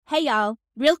Hey y'all,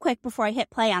 real quick before I hit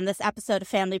play on this episode of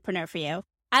Familypreneur for you,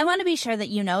 I want to be sure that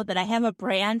you know that I have a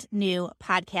brand new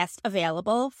podcast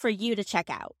available for you to check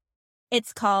out.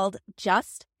 It's called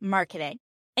Just Marketing,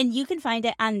 and you can find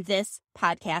it on this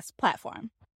podcast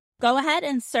platform. Go ahead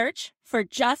and search for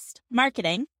Just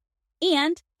Marketing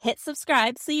and hit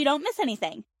subscribe so you don't miss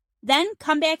anything. Then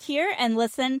come back here and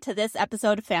listen to this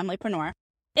episode of Familypreneur.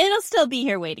 It'll still be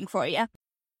here waiting for you.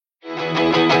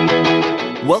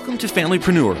 Welcome to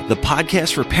Familypreneur, the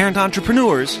podcast for parent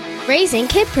entrepreneurs raising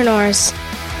kidpreneurs.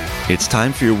 It's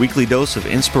time for your weekly dose of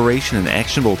inspiration and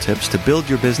actionable tips to build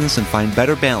your business and find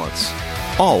better balance,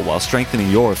 all while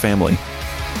strengthening your family.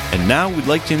 And now we'd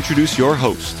like to introduce your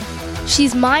host.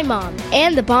 She's my mom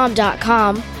and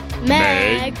thebomb.com,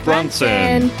 Meg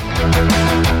Brunson.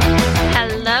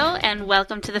 Hello and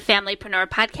welcome to the Familypreneur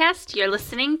podcast. You're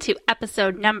listening to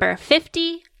episode number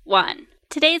 51.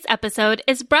 Today's episode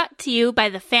is brought to you by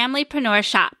the Familypreneur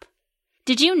Shop.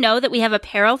 Did you know that we have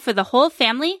apparel for the whole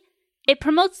family? It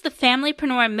promotes the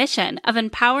Familypreneur mission of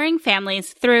empowering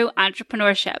families through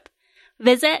entrepreneurship.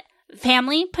 Visit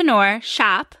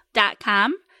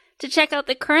familypreneurshop.com to check out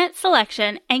the current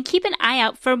selection and keep an eye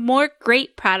out for more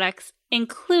great products,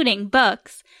 including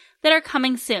books, that are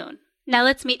coming soon. Now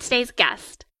let's meet today's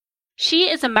guest. She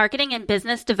is a marketing and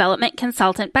business development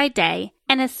consultant by day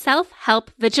and a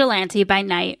self-help vigilante by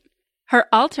night. Her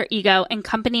alter ego and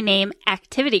company name,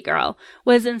 Activity Girl,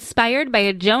 was inspired by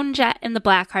a Joan Jett and the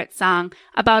Blackhearts song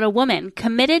about a woman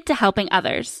committed to helping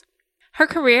others. Her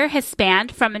career has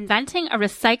spanned from inventing a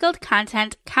recycled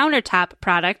content countertop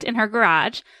product in her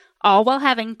garage, all while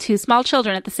having 2 small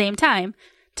children at the same time,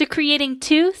 to creating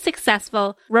 2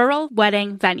 successful rural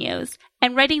wedding venues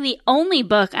and writing the only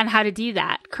book on how to do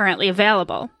that currently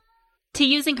available, to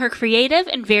using her creative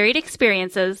and varied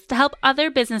experiences to help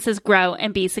other businesses grow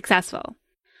and be successful.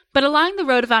 But along the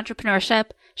road of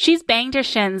entrepreneurship, she's banged her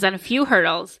shins on a few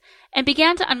hurdles and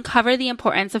began to uncover the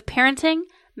importance of parenting,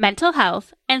 mental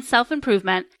health, and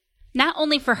self-improvement, not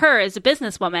only for her as a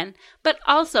businesswoman, but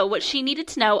also what she needed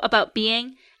to know about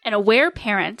being an aware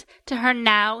parent to her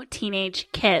now teenage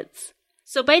kids.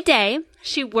 So by day,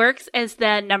 she works as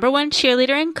the #1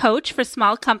 cheerleader and coach for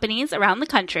small companies around the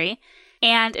country,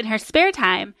 and in her spare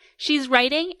time, she's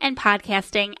writing and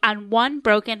podcasting on One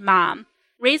Broken Mom,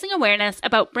 raising awareness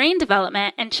about brain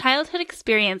development and childhood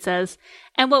experiences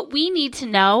and what we need to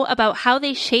know about how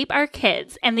they shape our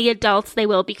kids and the adults they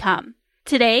will become.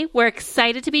 Today, we're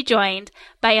excited to be joined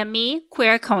by Ami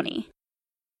Quiriconi.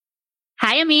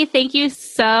 Hi, Ami. Thank you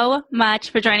so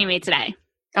much for joining me today.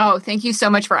 Oh, thank you so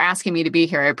much for asking me to be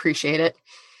here. I appreciate it.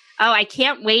 Oh, I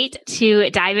can't wait to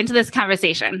dive into this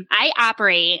conversation. I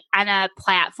operate on a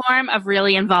platform of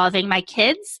really involving my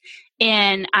kids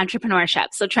in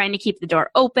entrepreneurship. So trying to keep the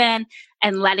door open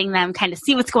and letting them kind of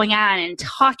see what's going on and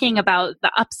talking about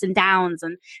the ups and downs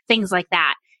and things like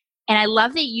that. And I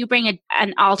love that you bring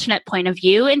an alternate point of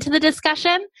view into the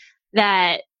discussion,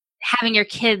 that having your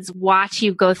kids watch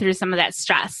you go through some of that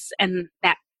stress and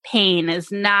that pain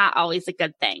is not always a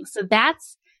good thing. So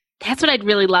that's what I'd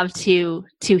really love to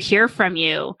hear from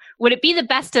you. Would it be the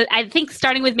best to, I think,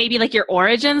 starting with maybe like your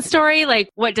origin story, like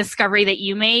what discovery that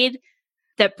you made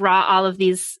that brought all of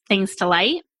these things to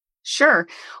light? Sure.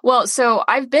 Well, so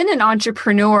I've been an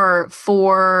entrepreneur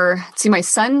my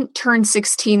son turned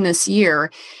 16 this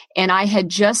year, and I had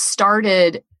just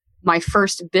started my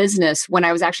first business when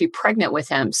I was actually pregnant with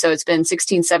him. So it's been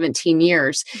 16, 17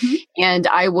 years. Mm-hmm. And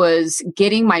I was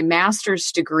getting my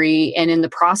master's degree. And in the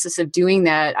process of doing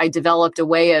that, I developed a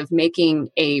way of making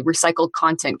a recycled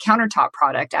content countertop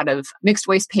product out of mixed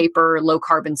waste paper, low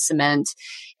carbon cement.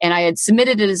 And I had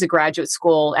submitted it as a graduate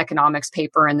school economics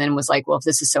paper and then was like, well, if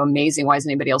this is so amazing, why isn't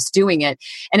anybody else doing it?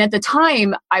 And at the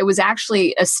time, I was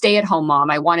actually a stay-at-home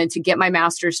mom. I wanted to get my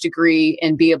master's degree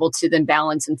and be able to then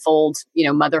balance and fold,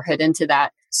 motherhood into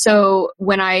that. So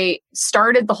when I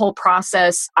started the whole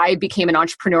process, I became an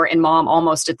entrepreneur and mom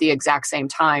almost at the exact same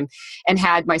time and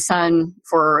had my son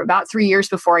for about 3 years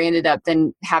before I ended up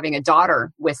then having a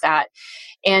daughter with that.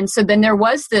 And so then there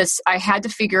was this, I had to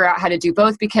figure out how to do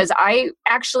both because I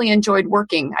actually enjoyed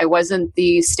working. I wasn't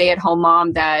the stay-at-home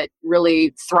mom that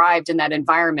really thrived in that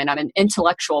environment. I'm an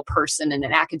intellectual person and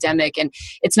an academic. And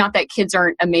it's not that kids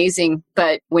aren't amazing,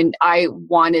 but when I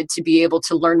wanted to be able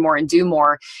to learn more and do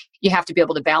more, you have to be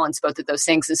able to balance both of those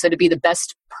things. And so to be the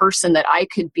best person that I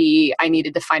could be, I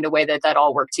needed to find a way that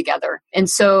all worked together. And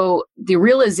so the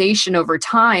realization over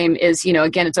time is,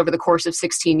 again, it's over the course of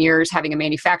 16 years, having a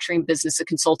manufacturing business, a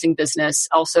consulting business,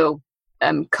 also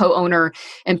co-owner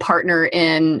and partner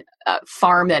in a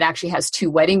farm that actually has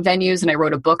 2 wedding venues. And I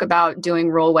wrote a book about doing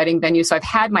rural wedding venues. So I've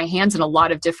had my hands in a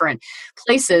lot of different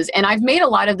places, and I've made a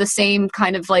lot of the same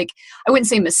kind of, like, I wouldn't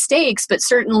say mistakes, but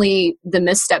certainly the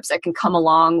missteps that can come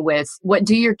along with what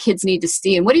do your kids need to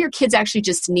see and what do your kids actually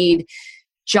just need,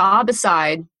 job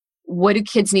aside. What do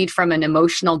kids need from an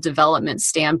emotional development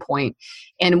standpoint?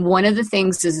 And one of the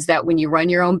things is that when you run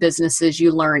your own businesses,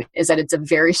 you learn is that it's a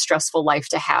very stressful life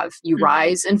to have. You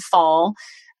rise and fall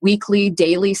weekly,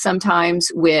 daily,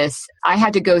 sometimes I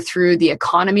had to go through the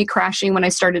economy crashing when I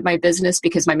started my business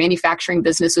because my manufacturing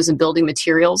business was in building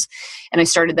materials. And I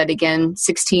started that again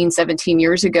 16, 17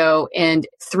 years ago, and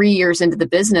 3 years into the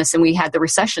business. And we had the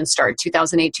recession start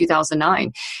 2008,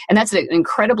 2009. And that's an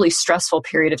incredibly stressful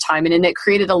period of time. And it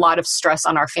created a lot of stress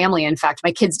on our family. In fact,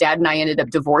 my kid's dad and I ended up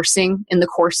divorcing in the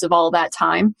course of all that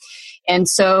time. And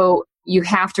so you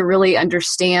have to really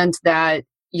understand that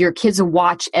your kids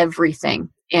watch everything.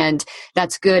 And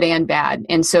that's good and bad.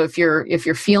 And so if you're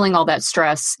feeling all that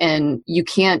stress, and you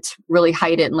can't really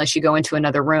hide it unless you go into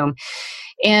another room.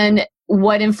 And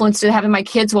what influence did it have in my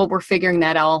kids? Well, we're figuring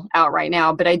that all out right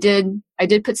now. But I did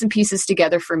put some pieces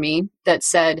together for me that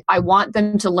said, I want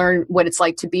them to learn what it's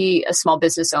like to be a small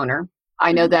business owner.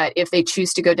 I know that if they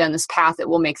choose to go down this path, it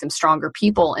will make them stronger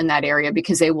people in that area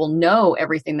because they will know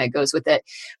everything that goes with it.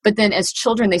 But then as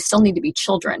children, they still need to be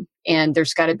children. And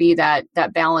there's got to be that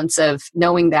balance of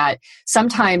knowing that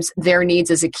sometimes their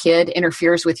needs as a kid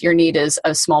interferes with your need as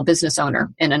a small business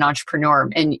owner and an entrepreneur.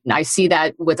 And I see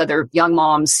that with other young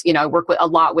moms. I work a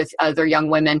lot with other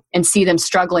young women and see them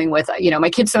struggling with, my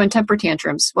kid's throwing temper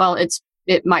tantrums. Well,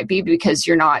 it might be because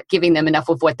you're not giving them enough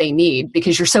of what they need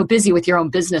because you're so busy with your own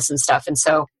business and stuff. And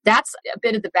so that's a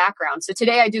bit of the background. So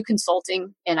today I do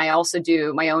consulting, and I also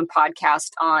do my own podcast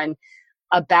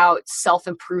about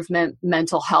self-improvement,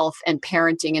 mental health, and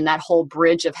parenting, and that whole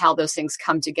bridge of how those things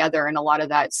come together. And a lot of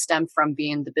that stemmed from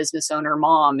being the business owner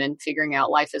mom and figuring out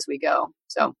life as we go.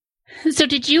 So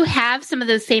did you have some of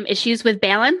those same issues with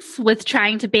balance, with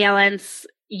trying to balance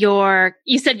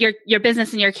you said your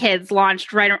business and your kids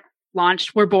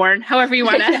were born, however you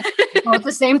want to. Both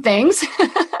the same things.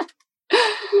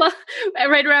 Well,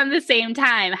 right around the same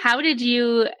time. How did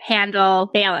you handle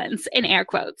balance, in air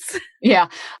quotes? Yeah.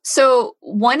 So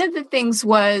one of the things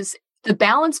was the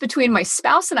balance between my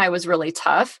spouse and I was really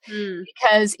tough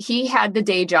because he had the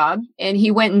day job and he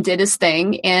went and did his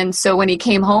thing. And so when he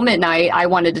came home at night, I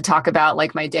wanted to talk about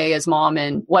like my day as mom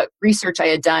and what research I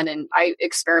had done. And I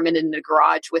experimented in the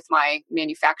garage with my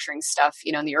manufacturing stuff,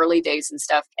 in the early days and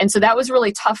stuff. And so that was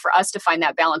really tough for us to find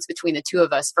that balance between the two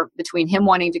of us, between him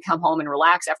wanting to come home and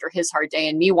relax after his hard day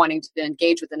and me wanting to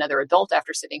engage with another adult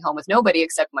after sitting home with nobody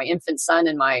except my infant son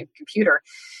and my computer.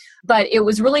 But it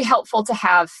was really helpful to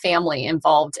have family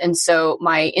involved. And so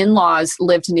my in-laws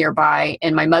lived nearby,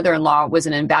 and my mother-in-law was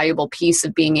an invaluable piece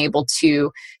of being able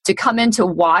to come in to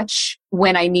watch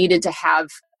when I needed to have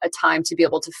a time to be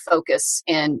able to focus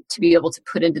and to be able to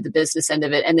put into the business end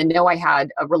of it, and then know I had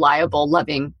a reliable,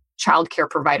 loving childcare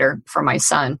provider for my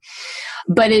son.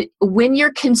 But when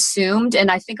you're consumed, and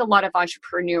I think a lot of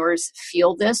entrepreneurs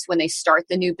feel this when they start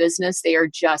the new business, they are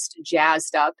just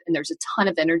jazzed up and there's a ton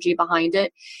of energy behind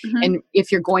it. Mm-hmm. And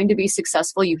if you're going to be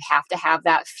successful, you have to have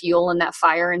that fuel and that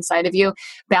fire inside of you.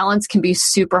 Balance can be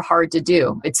super hard to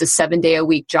do. It's a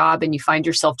 7-day-a-week job, and you find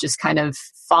yourself just kind of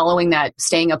following that,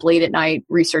 staying up late at night,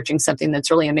 researching something that's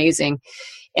really amazing.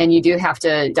 And you do have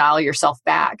to dial yourself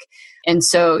back. And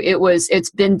so it's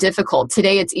been difficult.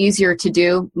 Today it's easier to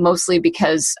do, mostly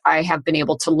because I have been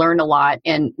able to learn a lot.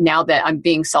 And now that I'm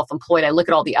being self-employed, I look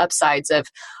at all the upsides of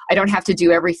I don't have to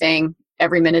do everything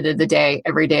every minute of the day,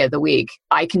 every day of the week.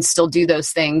 I can still do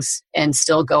those things and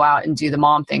still go out and do the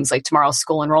mom things, like tomorrow's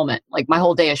school enrollment. Like my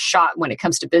whole day is shot when it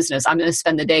comes to business. I'm going to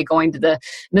spend the day going to the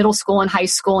middle school and high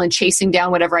school and chasing down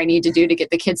whatever I need to do to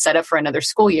get the kids set up for another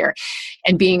school year,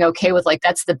 and being okay with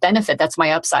that's the benefit. That's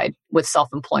my upside with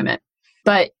self-employment.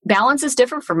 But balance is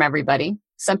different from everybody.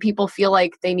 Some people feel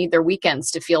like they need their weekends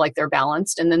to feel like they're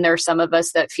balanced. And then there are some of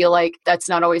us that feel like that's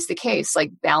not always the case.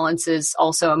 Like balance is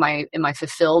also, am I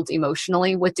fulfilled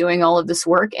emotionally with doing all of this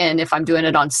work? And if I'm doing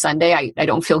it on Sunday, I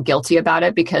don't feel guilty about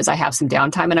it because I have some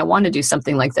downtime and I want to do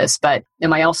something like this. But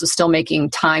am I also still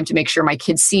making time to make sure my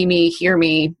kids see me, hear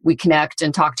me, we connect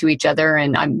and talk to each other,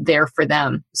 and I'm there for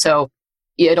them? So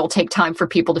it'll take time for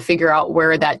people to figure out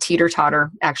where that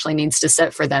teeter-totter actually needs to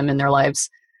sit for them in their lives.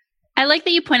 I like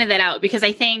that you pointed that out, because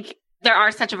I think there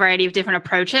are such a variety of different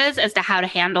approaches as to how to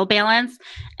handle balance.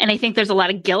 And I think there's a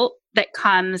lot of guilt that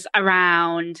comes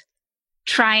around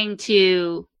trying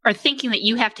to, or thinking that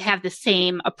you have to have the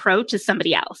same approach as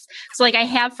somebody else. So like I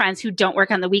have friends who don't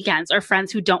work on the weekends or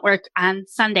friends who don't work on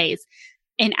Sundays.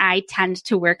 And I tend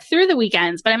to work through the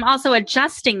weekends, but I'm also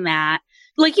adjusting that,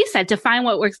 like you said, to find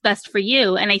what works best for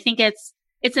you. And I think it's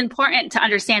important to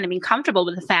understand and be comfortable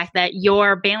with the fact that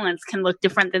your balance can look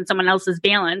different than someone else's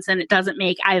balance, and it doesn't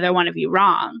make either one of you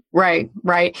wrong. Right,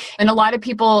 right. And a lot of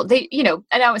people, and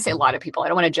I would say a lot of people, I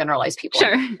don't want to generalize people,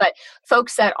 Sure. But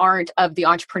folks that aren't of the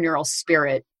entrepreneurial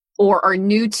spirit or are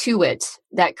new to it,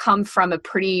 that come from a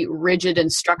pretty rigid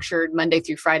and structured Monday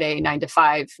through Friday, 9 to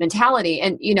 5 mentality.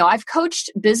 And, I've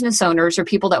coached business owners or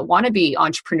people that want to be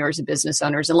entrepreneurs and business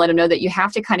owners and let them know that you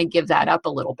have to kind of give that up a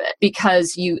little bit,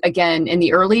 because again, in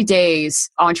the early days,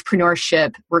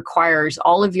 entrepreneurship requires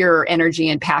all of your energy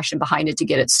and passion behind it to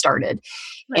get it started.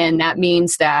 Right. And that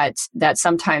means that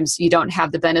sometimes you don't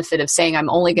have the benefit of saying, I'm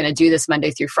only going to do this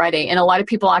Monday through Friday. And a lot of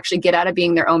people actually get out of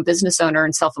being their own business owner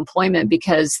and self-employment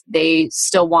because they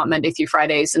still want Monday through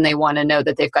Fridays, and they want to know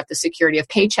that they've got the security of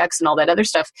paychecks and all that other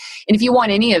stuff. And if you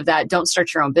want any of that, don't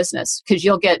start your own business, because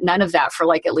you'll get none of that for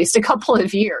like at least a couple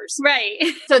of years. Right.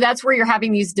 So that's where you're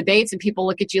having these debates and people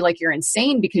look at you like you're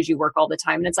insane because you work all the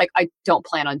time. And it's like, I don't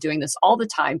plan on doing this all the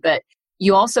time. But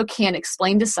you also can't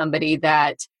explain to somebody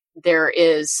that there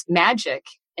is magic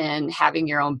in having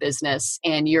your own business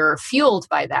and you're fueled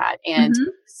by that. And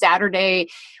Saturday,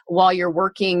 while you're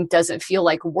working, doesn't feel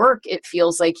like work. It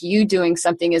feels like you doing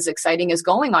something as exciting as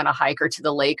going on a hike or to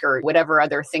the lake or whatever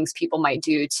other things people might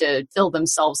do to fill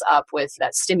themselves up with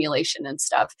that stimulation and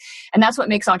stuff. And that's what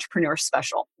makes entrepreneurs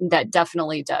special. That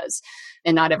definitely does.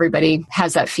 And not everybody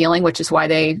has that feeling, which is why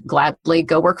they gladly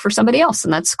go work for somebody else.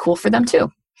 And that's cool for them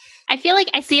too. I feel like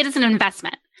I see it as an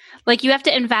investment. Like you have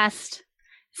to invest.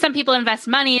 Some people invest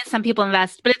money, some people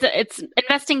invest, but it's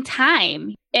investing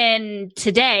time. And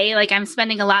today, like I'm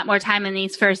spending a lot more time in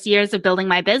these first years of building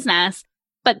my business,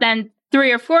 but then 3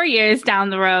 or 4 years down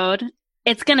the road,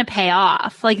 it's going to pay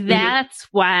off. Like that's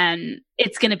when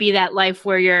it's going to be that life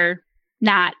where you're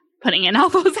not putting in all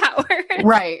those hours.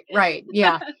 Right.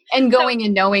 Yeah. And going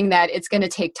and knowing that it's going to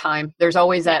take time. There's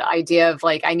always that idea of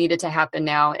like, I need it to happen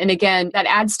now. And again, that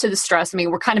adds to the stress. I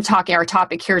mean, we're kind of talking, our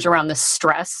topic here is around the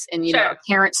stress and, know,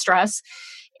 parent stress.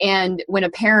 And when a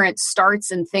parent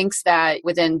starts and thinks that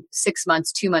within 6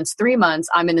 months, 2 months, 3 months,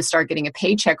 I'm going to start getting a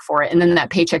paycheck for it, and then that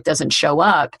paycheck doesn't show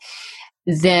up,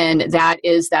 then that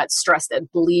is that stress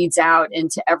that bleeds out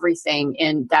into everything.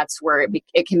 And that's where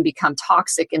it can become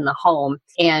toxic in the home.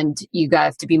 And you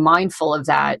have to be mindful of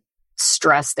that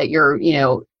stress that you're,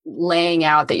 laying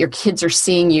out, that your kids are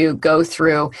seeing you go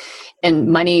through. And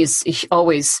money is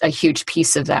always a huge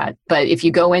piece of that. But if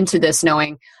you go into this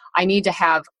knowing, I need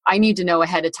to know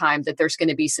ahead of time that there's going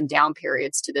to be some down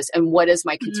periods to this. And what is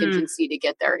my contingency to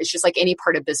get there? It's just like any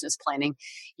part of business planning.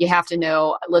 You have to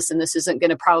know, listen, this isn't going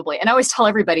to probably, and I always tell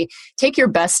everybody, take your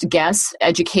best guess,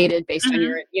 educated based on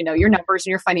your, your numbers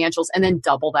and your financials, and then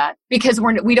double that, because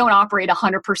we don't operate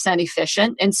 100%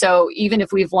 efficient. And so even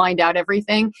if we've lined out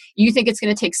everything, you think it's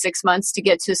going to take 6 months to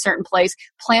get to a certain place,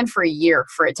 plan for a year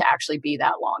for it to actually be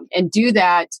that long, and do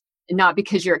that. Not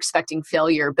because you're expecting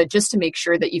failure, but just to make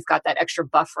sure that you've got that extra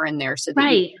buffer in there so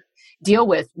that you deal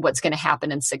with what's going to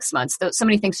happen in 6 months. So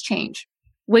many things change.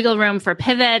 Wiggle room for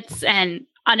pivots and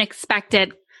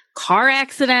unexpected car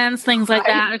accidents, things like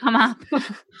that to come up.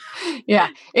 Yeah,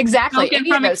 exactly. Any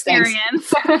from of those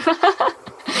experience.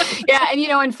 Yeah. And,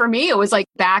 and for me, it was like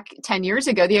back 10 years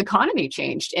ago, the economy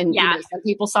changed. And some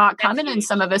people saw it coming and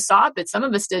some of us saw it, but some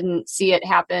of us didn't see it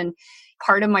happen.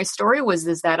 Part of my story was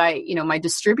that my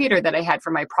distributor that I had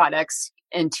for my products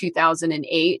in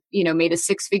 2008, made a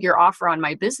 6-figure offer on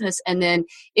my business. And then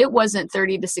it wasn't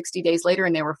 30 to 60 days later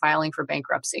and they were filing for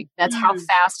bankruptcy. That's how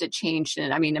fast it changed.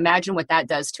 And I mean, imagine what that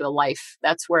does to a life.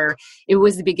 That's where it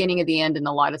was the beginning of the end in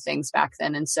a lot of things back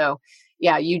then. And so,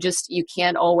 yeah, you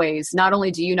can't always, not only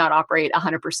do you not operate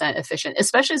 100% efficient,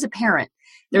 especially as a parent,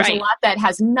 there's a lot that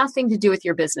has nothing to do with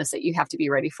your business that you have to be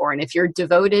ready for. And if you're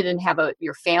devoted and have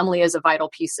your family as a vital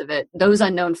piece of it, those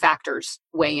unknown factors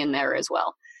weigh in there as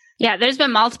well. Yeah, there's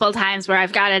been multiple times where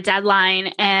I've got a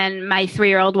deadline and my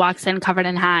 3-year-old walks in covered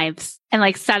in hives. And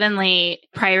like suddenly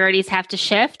priorities have to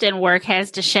shift and work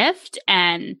has to shift.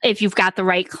 And if you've got the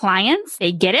right clients,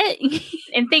 they get it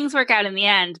and things work out in the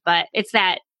end. But it's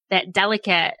that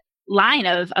delicate line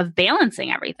of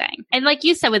balancing everything. And like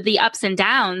you said, with the ups and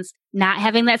downs, not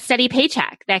having that steady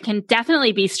paycheck, that can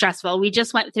definitely be stressful. We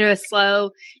just went through a slow,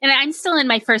 and I'm still in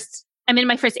my first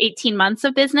 18 months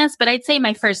of business, but I'd say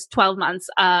my first 12 months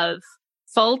of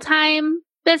full-time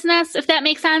business, if that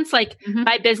makes sense, like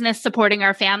my business supporting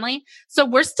our family. So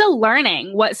we're still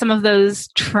learning what some of those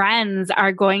trends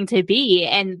are going to be.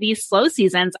 And these slow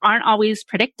seasons aren't always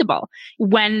predictable.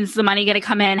 When's the money going to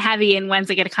come in heavy and when's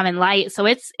it going to come in light? So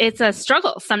it's a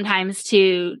struggle sometimes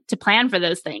to plan for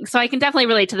those things. So I can definitely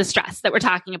relate to the stress that we're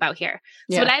talking about here.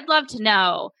 So what I'd love to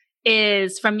know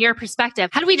is, from your perspective,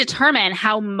 how do we determine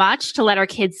how much to let our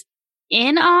kids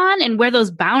in on and where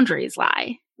those boundaries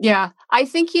lie? Yeah, I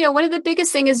think, one of the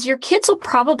biggest thing is your kids will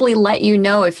probably let you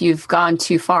know if you've gone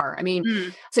too far. I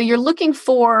mean, so you're looking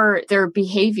for their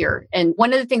behavior. And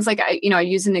one of the things, like, I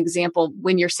use an example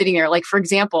when you're sitting there, like, for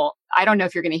example, I don't know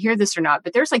if you're going to hear this or not,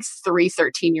 but there's like 3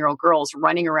 13-year-old girls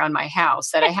running around my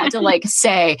house that I had to like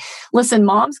say, listen,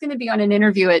 mom's going to be on an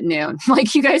interview at noon.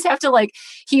 Like, you guys have to like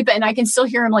keep it. And I can still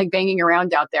hear them like banging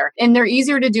around out there. And they're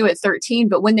easier to do at 13.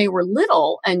 But when they were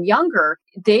little and younger,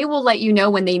 they will let you know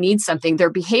when they need something. Their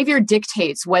behavior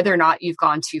dictates whether or not you've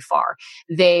gone too far.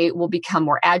 They will become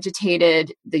more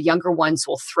agitated. The younger ones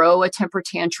will throw a temper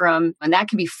tantrum. And that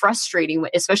can be frustrating,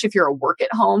 especially if you're a work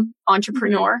at home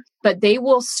entrepreneur. But they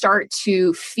will start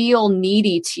to feel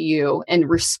needy to you and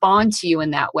respond to you in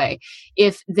that way.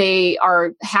 If they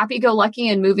are happy-go-lucky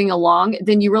and moving along,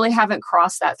 then you really haven't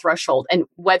crossed that threshold. And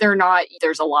whether or not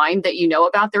there's a line that you know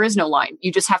about, there is no line.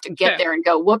 You just have to get there and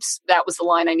go, whoops, that was the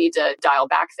line I need to dial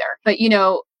back there. But,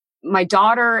 my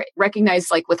daughter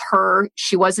recognized, like with her,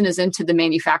 she wasn't as into the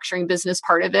manufacturing business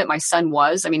part of it. My son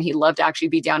was. I mean, he loved to actually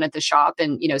be down at the shop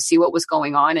and, see what was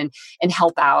going on and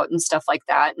help out and stuff like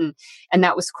that. And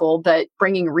that was cool. But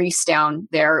bringing Reese down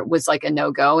there was like a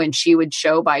no-go. And she would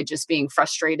show by just being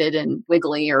frustrated and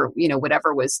wiggly or,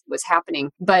 whatever was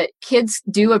happening. But kids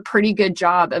do a pretty good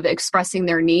job of expressing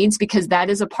their needs because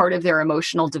that is a part of their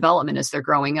emotional development as they're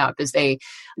growing up, as they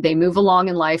move along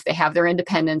in life, they have their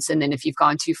independence. And then if you've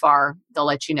gone too far, they'll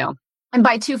let you know. And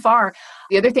by too far,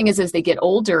 the other thing is, as they get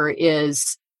older,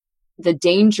 is the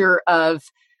danger of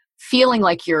feeling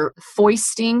like you're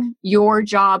foisting your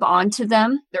job onto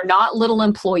them. They're not little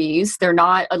employees. They're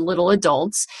not little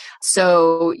adults.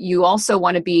 So you also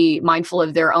want to be mindful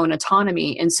of their own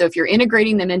autonomy. And so if you're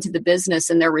integrating them into the business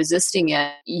and they're resisting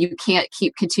it, you can't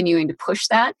keep continuing to push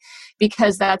that,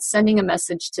 because that's sending a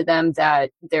message to them that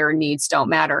their needs don't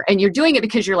matter. And you're doing it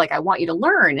because you're like, I want you to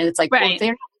learn. And it's like, well, if they're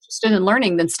not interested in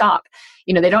learning, then stop.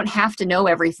 They don't have to know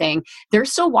everything. They're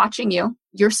still watching you.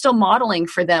 You're still modeling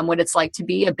for them what it's like to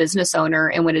be a business owner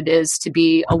and what it is to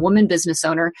be a woman business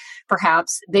owner.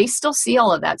 Perhaps they still see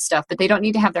all of that stuff, but they don't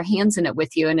need to have their hands in it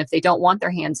with you. And if they don't want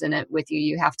their hands in it with you,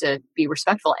 you have to be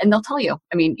respectful. And they'll tell you.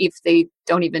 I mean, if they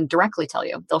don't even directly tell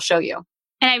you, they'll show you.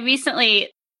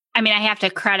 And I have to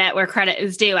credit where credit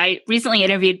is due. I recently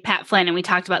interviewed Pat Flynn and we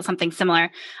talked about something similar.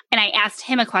 And I asked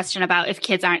him a question about if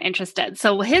kids aren't interested.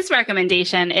 So his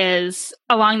recommendation is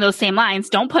along those same lines.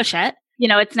 Don't push it.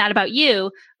 It's not about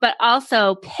you, but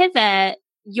also pivot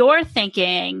your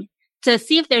thinking to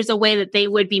see if there's a way that they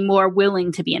would be more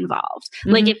willing to be involved.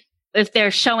 Mm-hmm. Like if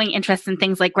they're showing interest in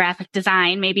things like graphic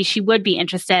design, maybe she would be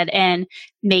interested in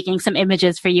making some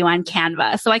images for you on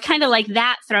Canva. So I kind of like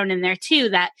that thrown in there too,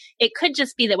 that it could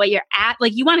just be that what you're at,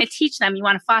 like you want to teach them, you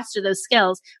want to foster those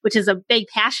skills, which is a big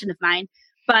passion of mine,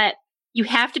 but you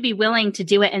have to be willing to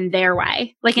do it in their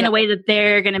way, like in a way that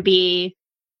they're going to be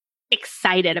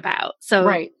excited about.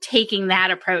 So taking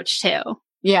that approach too.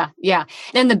 Yeah.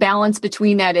 And the balance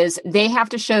between that is they have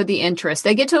to show the interest.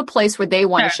 They get to a place where they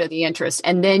want to show the interest,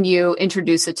 and then you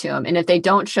introduce it to them. And if they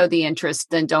don't show the interest,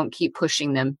 then don't keep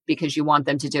pushing them because you want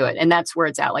them to do it. And that's where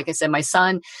it's at. Like I said, my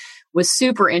son was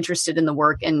super interested in the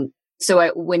work. And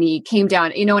so when he came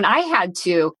down, and I had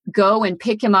to go and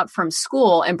pick him up from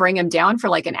school and bring him down for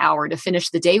like an hour to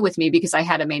finish the day with me because I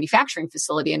had a manufacturing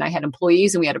facility and I had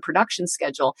employees and we had a production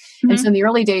schedule. Mm-hmm. And so in the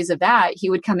early days of that,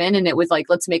 he would come in and it was like,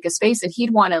 let's make a space. And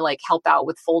he'd want to like help out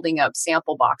with folding up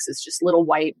sample boxes, just little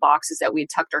white boxes that we had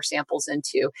tucked our samples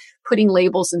into, putting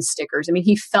labels and stickers. I mean,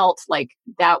 he felt like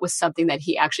that was something that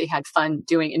he actually had fun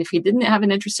doing. And if he didn't have an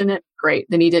interest in it, great,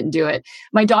 then he didn't do it.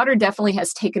 My daughter definitely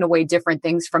has taken away different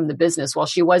things from the business. While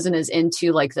she wasn't as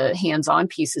into like the hands-on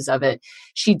pieces of it,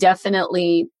 she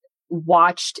definitely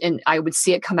watched, and I would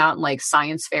see it come out in like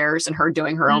science fairs and her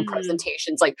doing her own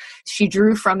presentations. Like she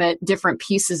drew from it different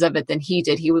pieces of it than he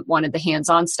did. He wanted the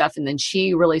hands-on stuff. And then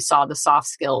she really saw the soft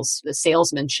skills, the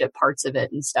salesmanship parts of it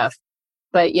and stuff.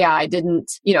 But yeah, I didn't,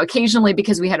 occasionally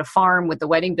because we had a farm with the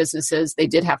wedding businesses, they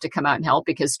did have to come out and help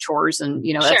because chores and,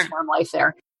 that's farm life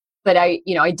there. But I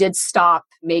did stop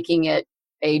making it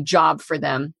a job for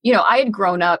them. I had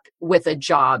grown up with a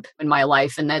job in my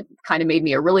life, and that kind of made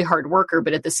me a really hard worker.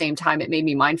 But at the same time, it made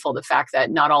me mindful of the fact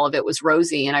that not all of it was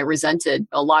rosy. And I resented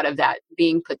a lot of that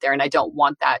being put there. And I don't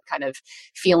want that kind of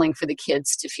feeling for the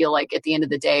kids to feel like at the end of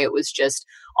the day, it was just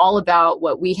all about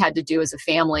what we had to do as a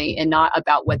family and not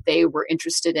about what they were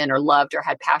interested in or loved or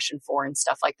had passion for and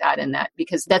stuff like that. And that,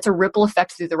 because that's a ripple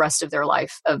effect through the rest of their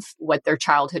life of what their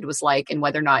childhood was like and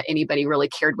whether or not anybody really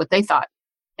cared what they thought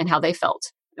and how they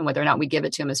felt and whether or not we give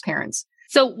it to them as parents.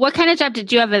 So what kind of job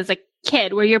did you have as a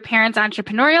kid? Were your parents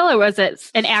entrepreneurial, or was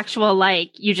it an actual,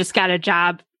 like, you just got a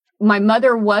job? My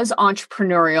mother was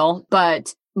entrepreneurial,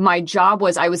 but my job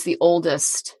was, I was the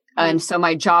oldest. And so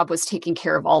my job was taking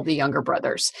care of all the younger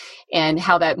brothers. And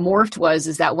how that morphed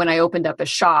is that when I opened up a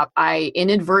shop, I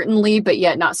inadvertently, but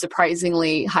yet not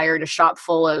surprisingly, hired a shop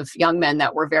full of young men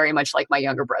that were very much like my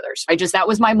younger brothers. That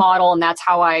was my model. And that's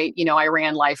how I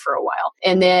ran life for a while.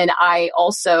 And then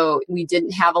we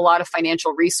didn't have a lot of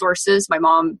financial resources. My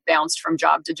mom bounced from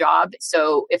job to job.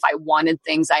 So if I wanted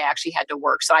things, I actually had to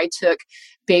work. So I took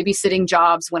babysitting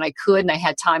jobs when I could, and I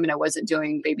had time and I wasn't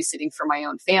doing babysitting for my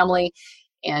own family.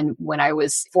 And when I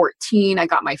was 14, I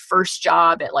got my first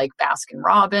job at like Baskin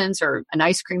Robbins or an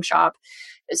ice cream shop.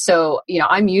 So,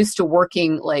 I'm used to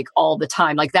working like all the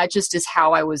time. Like that just is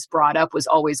how I was brought up, was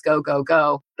always go, go,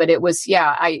 go. But it was,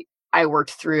 I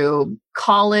worked through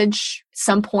college. At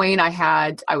some point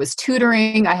I was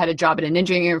tutoring. I had a job at an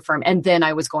engineering firm, and then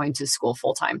I was going to school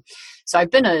full time. So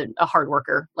I've been a hard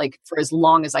worker, like for as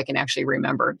long as I can actually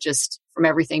remember, just from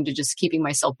everything to just keeping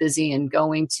myself busy and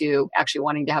going to actually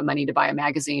wanting to have money to buy a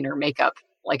magazine or makeup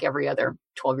like every other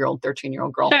 12-year-old,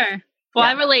 13-year-old girl. Sure. Well,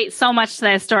 I relate so much to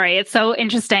that story. It's so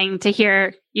interesting to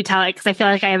hear you tell it because I feel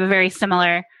like I have a very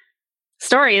similar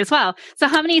story as well. So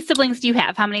how many siblings do you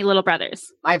have? How many little brothers?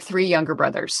 I have 3 younger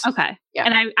brothers. Okay. Yeah.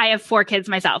 And I have 4 kids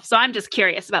myself. So I'm just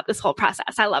curious about this whole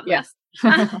process. I love this.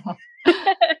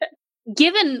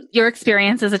 Given your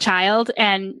experience as a child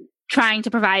and trying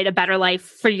to provide a better life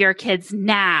for your kids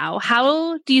now,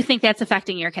 how do you think that's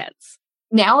affecting your kids?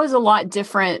 Now is a lot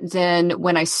different than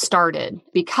when I started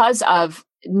because of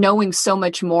knowing so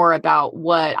much more about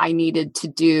what I needed to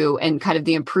do and kind of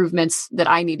the improvements that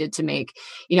I needed to make.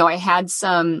 I had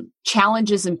some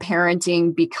challenges in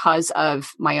parenting because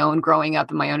of my own growing up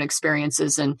and my own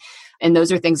experiences. And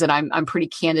those are things that I'm pretty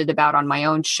candid about on my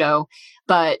own show.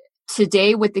 But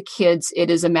today with the kids, it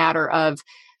is a matter of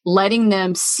letting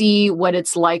them see what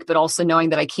it's like, but also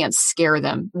knowing that I can't scare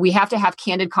them. We have to have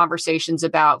candid conversations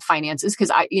about finances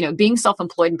because being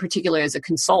self-employed, in particular as a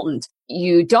consultant,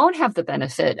 you don't have the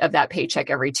benefit of that paycheck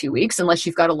every 2 weeks unless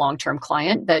you've got a long-term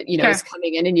client that, Sure. is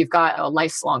coming in and you've got a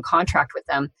lifelong contract with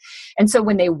them. And so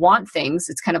when they want things,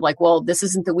 it's kind of like, well, this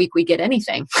isn't the week we get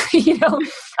anything,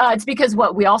 it's because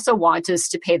what we also want is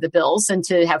to pay the bills and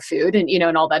to have food and,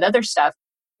 and all that other stuff.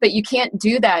 But you can't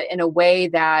do that in a way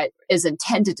that is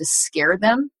intended to scare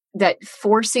them, that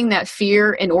forcing that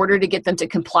fear in order to get them to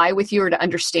comply with you or to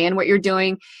understand what you're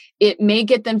doing, it may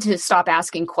get them to stop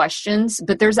asking questions,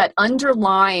 but there's that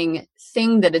underlying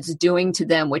thing that it's doing to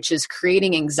them, which is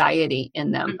creating anxiety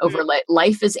in them over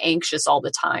life is anxious all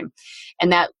the time.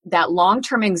 And that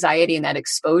long-term anxiety and that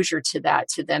exposure to that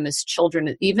to them as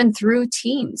children, even through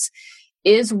teens,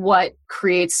 is what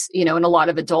creates, in a lot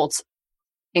of adults,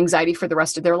 anxiety for the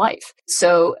rest of their life.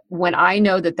 So when I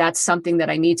know that that's something that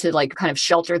I need to like kind of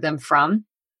shelter them from,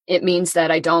 it means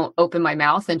that I don't open my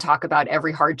mouth and talk about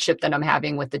every hardship that I'm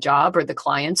having with the job or the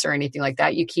clients or anything like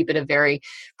that. You keep it a very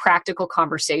practical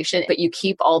conversation, but you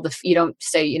keep you don't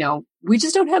say, we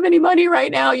just don't have any money right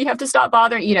now. You have to stop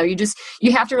bothering, you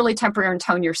have to really temper and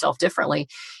tone yourself differently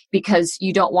because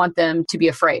you don't want them to be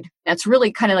afraid. That's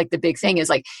really kind of like the big thing is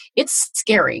like, it's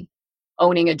scary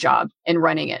owning a job and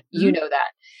running it. You know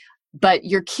that. But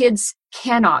your kids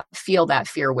cannot feel that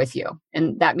fear with you.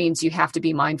 And that means you have to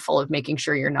be mindful of making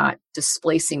sure you're not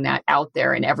displacing that out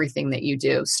there in everything that you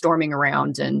do, storming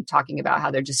around and talking about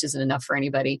how there just isn't enough for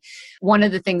anybody. One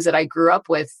of the things that I grew up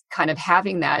with kind of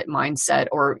having that mindset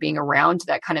or being around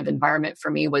that kind of environment for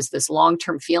me was this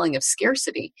long-term feeling of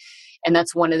scarcity. And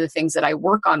that's one of the things that I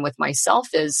work on with myself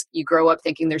is you grow up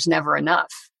thinking there's never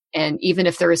enough. And even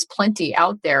if there is plenty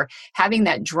out there, having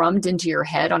that drummed into your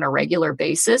head on a regular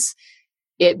basis,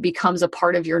 it becomes a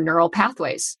part of your neural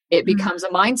pathways. It becomes a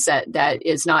mindset that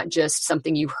is not just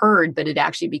something you heard, but it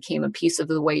actually became a piece of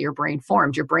the way your brain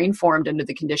formed. Your brain formed under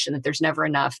the condition that there's never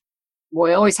enough.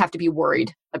 We always have to be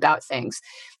worried about things.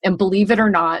 And believe it or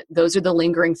not, those are the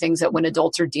lingering things that when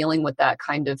adults are dealing with that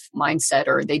kind of mindset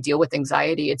or they deal with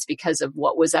anxiety, it's because of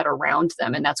what was that around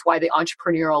them. And that's why the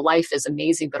entrepreneurial life is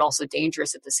amazing, but also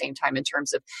dangerous at the same time in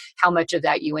terms of how much of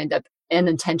that you end up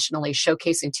unintentionally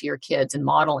showcasing to your kids and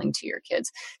modeling to your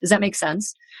kids. Does that make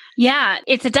sense? Yeah,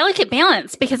 it's a delicate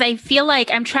balance because I feel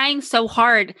like I'm trying so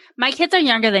hard. My kids are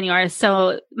younger than yours.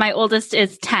 So my oldest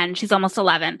is 10. She's almost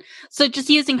 11. So just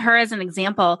using her as an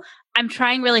example, I'm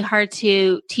trying really hard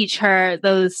to teach her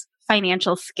those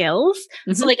financial skills.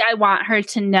 Mm-hmm. So like I want her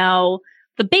to know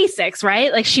the basics,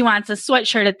 right? Like she wants a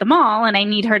sweatshirt at the mall and I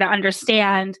need her to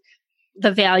understand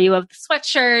the value of the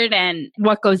sweatshirt and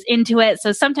what goes into it.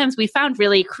 So sometimes we found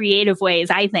really creative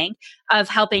ways, I think, of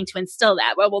helping to instill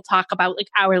that, where we'll talk about like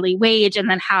hourly wage and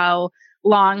then how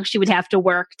long she would have to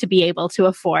work to be able to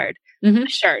afford a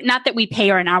shirt. Not that we pay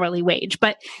her an hourly wage,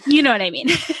 but you know what I mean?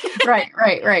 Right.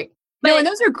 But, no, and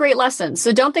those are great lessons.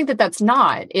 So don't think that that's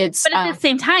not. But at the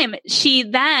same time, she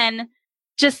then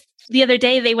just the other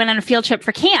day, they went on a field trip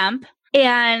for camp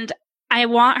and I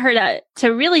want her to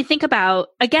really think about,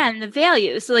 again, the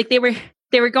value. So like they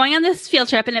were going on this field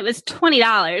trip and it was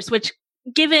 $20, which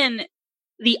given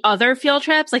the other field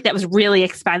trips, like that was really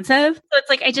expensive. So it's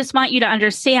like, I just want you to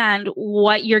understand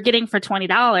what you're getting for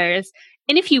 $20.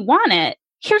 And if you want it,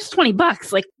 here's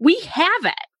 $20. Like we have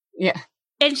it. Yeah.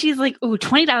 And she's like, ooh,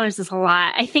 $20 is a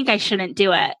lot. I think I shouldn't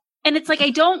do it. And it's like, I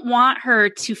don't want her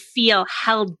to feel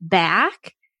held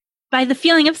back by the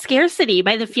feeling of scarcity,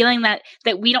 by the feeling that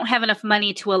we don't have enough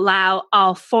money to allow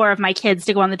all 4 of my kids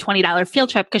to go on the $20 field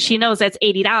trip because she knows that's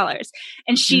 $80.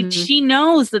 And she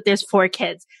knows that there's 4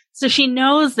 kids. So she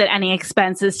knows that any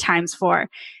expense is times 4.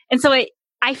 And so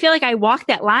I feel like I walk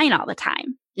that line all the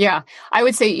time. Yeah. I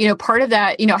would say, part of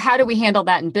that, how do we handle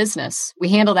that in business? We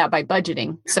handle that by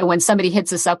budgeting. So when somebody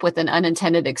hits us up with an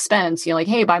unintended expense, you're like,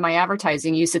 hey, buy my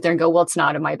advertising, you sit there and go, well, it's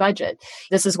not in my budget.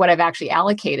 This is what I've actually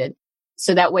allocated.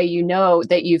 So that way,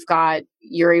 that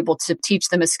you're able to teach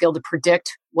them a skill to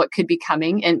predict what could be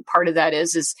coming. And part of that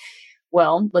is,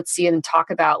 well, let's see and talk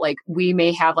about like, we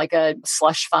may have like a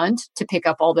slush fund to pick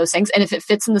up all those things. And if it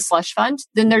fits in the slush fund,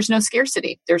 then there's no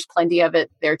scarcity. There's plenty of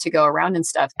it there to go around and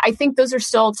stuff. I think those are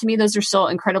still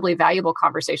incredibly valuable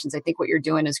conversations. I think what you're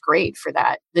doing is great for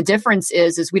that. The difference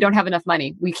is we don't have enough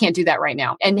money. We can't do that right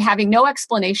now. And having no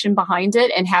explanation behind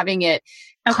it and having it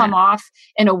come off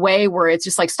in a way where it's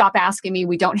just like, stop asking me,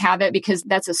 we don't have it, because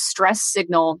that's a stress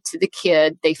signal to the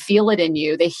kid. They feel it in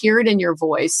you. They hear it in your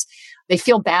voice. They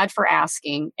feel bad for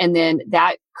asking. And then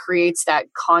that creates that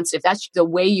constant. That's the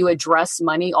way you address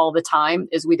money all the time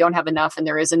is we don't have enough and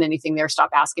there isn't anything there. Stop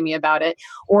asking me about it.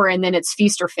 And then it's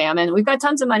feast or famine. We've got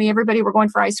tons of money. Everybody, we're going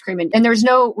for ice cream. And there's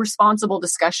no responsible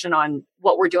discussion on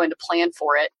what we're doing to plan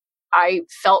for it. I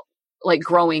felt like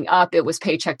growing up, it was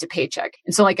paycheck to paycheck.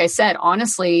 And so, like I said,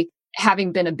 honestly,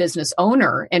 having been a business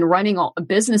owner and running all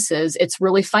businesses, it's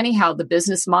really funny how the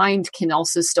business mind can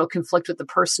also still conflict with the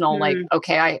personal. Like,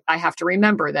 okay, I have to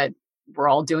remember that we're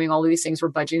all doing all of these things.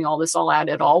 We're budgeting all this all out.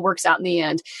 It all works out in the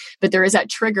end. But there is that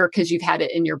trigger because you've had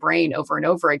it in your brain over and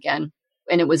over again.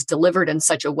 And it was delivered in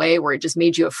such a way where it just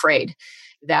made you afraid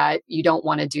that you don't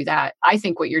want to do that. I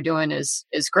think what you're doing is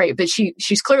great. But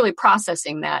she's clearly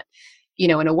processing that, in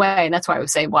a way. And that's why I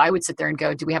would say, well, I would sit there and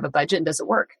go, do we have a budget and does it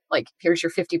work? Like, here's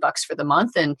your $50 for the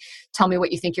month and tell me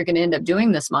what you think you're going to end up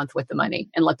doing this month with the money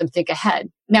and let them think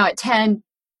ahead. Now at 10,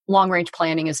 long range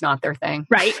planning is not their thing.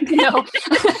 Right.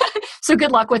 So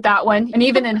good luck with that one. And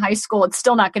even in high school, it's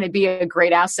still not going to be a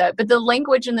great asset, but the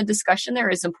language and the discussion there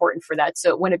is important for that.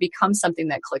 So when it becomes something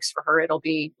that clicks for her, it'll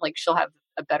be like, she'll have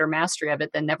a better mastery of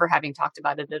it than never having talked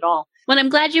about it at all. Well, I'm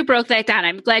glad you broke that down.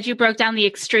 I'm glad you broke down the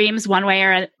extremes one way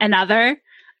or another.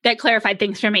 That clarified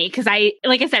things for me. Cause I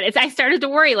started to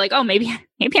worry like, oh, maybe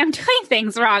I'm doing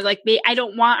things wrong. Like I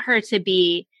don't want her to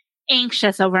be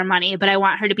anxious over money, but I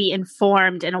want her to be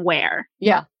informed and aware.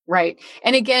 Yeah. Right.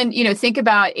 And again, think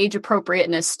about age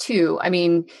appropriateness too. I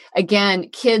mean, again,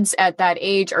 kids at that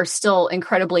age are still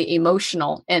incredibly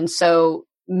emotional. And so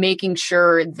making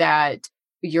sure that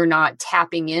you're not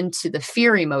tapping into the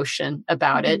fear emotion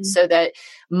about it so that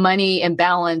money and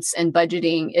balance and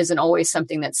budgeting isn't always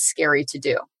something that's scary to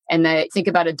do. And I think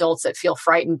about adults that feel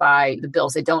frightened by the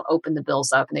bills. They don't open the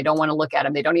bills up and they don't want to look at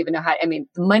them. They don't even know how, the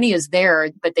money is there,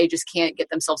 but they just can't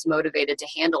get themselves motivated to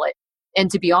handle it. And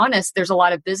to be honest, there's a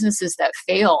lot of businesses that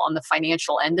fail on the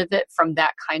financial end of it from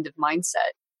that kind of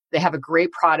mindset. They have a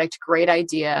great product, great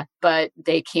idea, but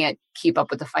they can't keep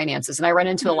up with the finances. And I run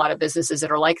into a lot of businesses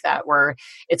that are like that, where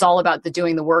it's all about the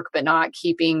doing the work, but not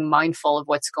keeping mindful of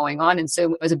what's going on. And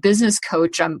so as a business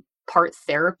coach, I'm part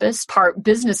therapist, part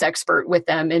business expert with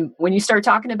them. And when you start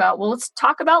talking about, well, let's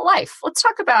talk about life. Let's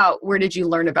talk about where did you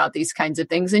learn about these kinds of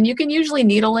things? And you can usually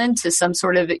needle into some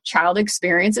sort of child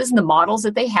experiences and the models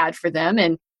that they had for them.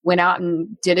 And went out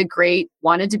and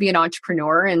wanted to be an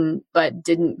entrepreneur but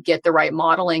didn't get the right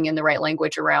modeling and the right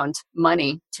language around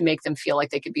money to make them feel like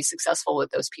they could be successful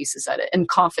with those pieces at it and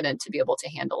confident to be able to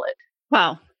handle it.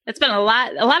 Wow. It's been a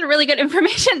lot of really good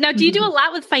information. Now, do you do a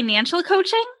lot with financial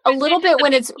coaching? A little bit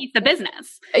when it's the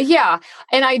business. Yeah.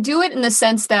 And I do it in the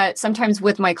sense that sometimes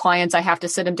with my clients, I have to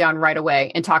sit them down right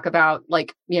away and talk about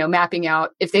mapping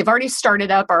out if they've already started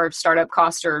up, our startup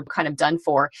costs are kind of done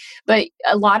for. But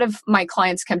a lot of my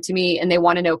clients come to me and they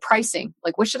want to know pricing.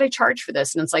 Like, what should I charge for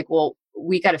this? And it's like, well,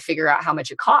 we got to figure out how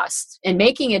much it costs. And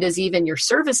making it as even your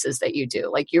services that you do,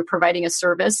 like you're providing a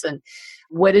service and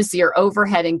what is your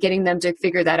overhead and getting them to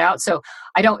figure that out. So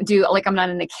I don't do I'm not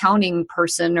an accounting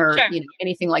person or Sure.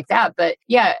 Anything like that. But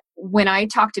yeah, when I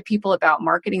talk to people about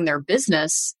marketing their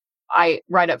business, I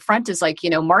right up front is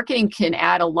marketing can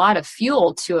add a lot of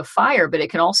fuel to a fire, but it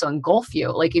can also engulf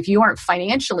you. Like if you aren't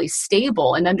financially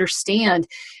stable and understand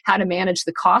how to manage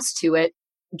the cost to it,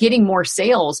 getting more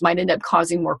sales might end up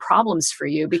causing more problems for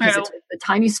you because True. it's a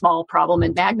tiny, small problem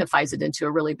and magnifies it into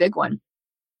a really big one.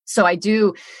 So I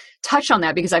do touch on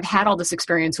that because I've had all this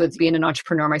experience with being an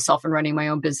entrepreneur myself and running my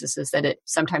own businesses that it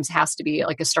sometimes has to be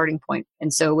like a starting point.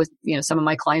 And so with, some of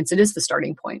my clients, it is the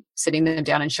starting point, sitting them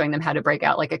down and showing them how to break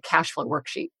out like a cash flow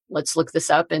worksheet. Let's look this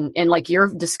up. And like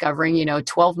you're discovering,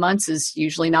 12 months is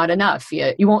usually not enough.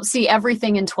 You won't see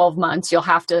everything in 12 months. You'll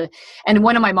have to, and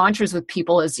one of my mantras with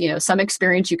people is, some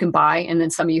experience you can buy and then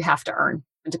some you have to earn.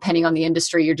 And depending on the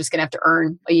industry, you're just going to have to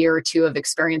earn a year or two of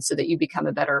experience so that you become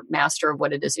a better master of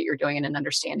what it is that you're doing and an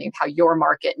understanding of how your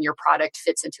market and your product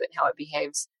fits into it and how it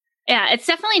behaves. Yeah, it's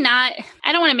definitely not,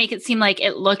 I don't want to make it seem like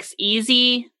it looks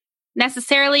easy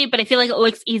necessarily, but I feel like it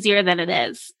looks easier than it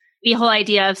is. The whole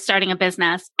idea of starting a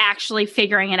business, actually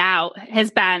figuring it out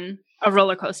has been a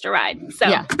roller coaster ride. So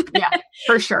yeah,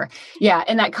 for sure. Yeah.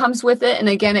 And that comes with it. And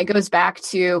again, it goes back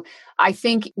to, I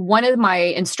think one of my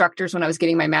instructors when I was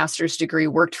getting my master's degree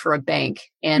worked for a bank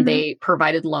and they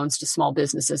provided loans to small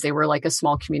businesses. They were like a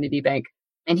small community bank.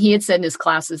 And he had said in his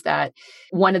classes that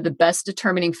one of the best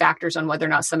determining factors on whether or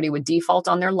not somebody would default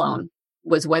on their loan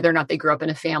was whether or not they grew up in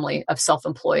a family of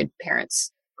self-employed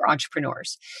parents or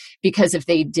entrepreneurs. Because if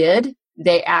they did,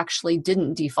 they actually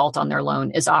didn't default on their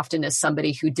loan as often as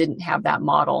somebody who didn't have that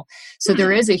model. So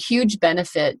there is a huge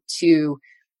benefit to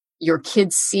your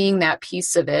kids seeing that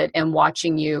piece of it and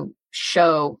watching you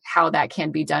show how that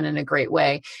can be done in a great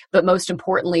way. But most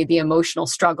importantly, the emotional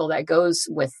struggle that goes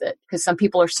with it. Because some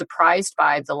people are surprised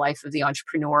by the life of the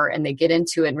entrepreneur and they get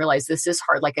into it and realize this is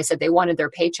hard. Like I said, they wanted their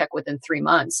paycheck within 3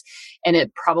 months and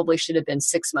it probably should have been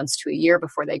 6 months to a year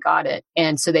before they got it.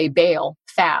 And so they bail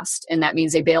fast. And that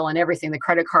means they bail on everything, the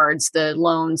credit cards, the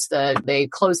loans, they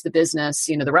close the business,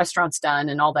 the restaurant's done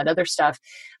and all that other stuff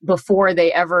before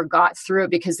they ever got through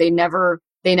it because they never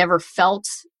felt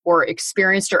or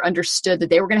experienced or understood that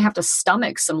they were going to have to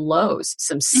stomach some lows,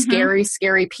 some scary,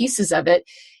 scary pieces of it,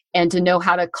 and to know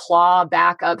how to claw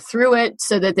back up through it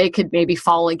so that they could maybe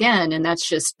fall again. And that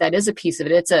is a piece of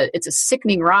it. It's a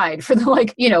sickening ride for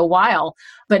the while,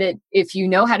 but if you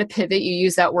know how to pivot, you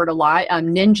use that word a lot.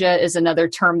 Ninja is another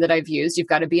term that I've used. You've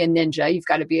got to be a ninja. You've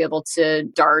got to be able to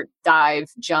dart,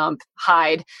 dive, jump,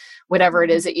 hide, whatever it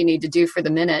is that you need to do for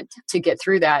the minute to get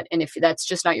through that. And if that's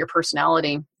just not your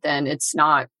personality, then it's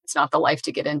not the life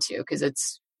to get into because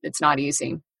it's not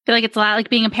easy. I feel like it's a lot like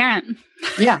being a parent.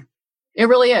 Yeah. It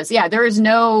really is. Yeah. There is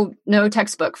no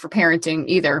textbook for parenting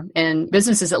either. And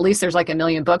businesses, at least there's like a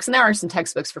million books and there are some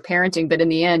textbooks for parenting, but in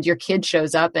the end, your kid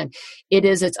shows up and it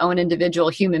is its own individual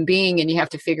human being and you have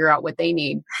to figure out what they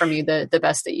need from you the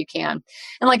best that you can.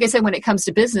 And like I said, when it comes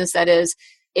to business, that is,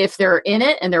 if they're in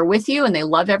it and they're with you and they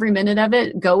love every minute of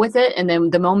it, go with it. And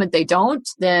then the moment they don't,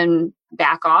 then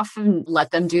back off and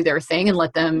let them do their thing and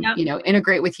let them,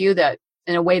 integrate with you that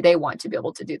in a way they want to be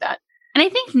able to do that. And I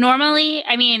think normally,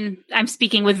 I'm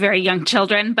speaking with very young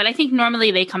children, but I think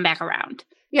normally they come back around.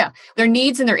 Yeah. Their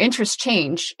needs and their interests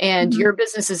change and your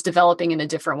business is developing in a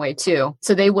different way too.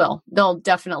 So they'll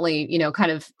definitely,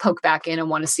 kind of poke back in and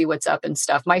want to see what's up and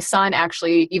stuff. My son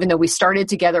actually, even though we started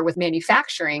together with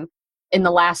manufacturing, in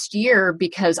the last year,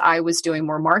 because I was doing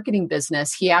more marketing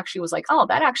business, he actually was like, oh,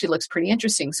 that actually looks pretty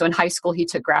interesting. So in high school, he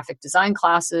took graphic design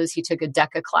classes. He took a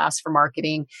DECA class for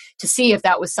marketing to see if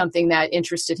that was something that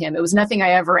interested him. It was nothing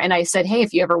and I said, hey,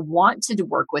 if you ever want to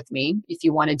work with me, if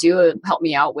you want to help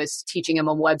me out with teaching him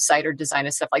a website or design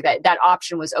and stuff like that, that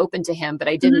option was open to him, but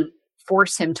I didn't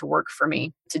force him to work for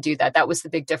me to do that. That was the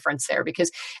big difference there because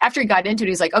after he got into it,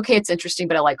 he's like, okay, it's interesting,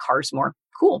 but I like cars more.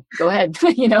 cool, go ahead,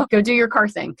 go do your car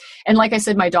thing. And like I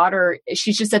said, my daughter,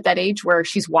 she's just at that age where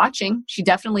she's watching. She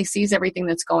definitely sees everything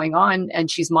that's going on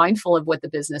and she's mindful of what the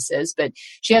business is, but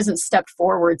she hasn't stepped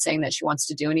forward saying that she wants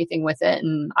to do anything with it.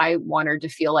 And I want her to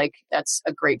feel like that's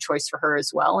a great choice for her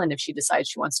as well. And if she decides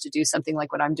she wants to do something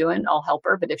like what I'm doing, I'll help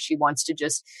her. But if she wants to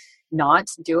just not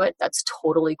do it, that's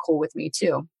totally cool with me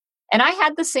too. And I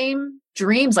had the same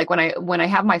dreams. Like when I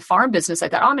have my farm business, I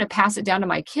thought, I'm going to pass it down to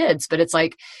my kids. But it's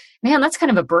like, man, that's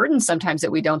kind of a burden sometimes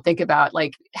that we don't think about,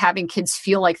 like having kids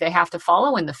feel like they have to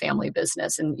follow in the family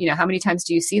business. And, how many times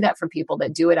do you see that from people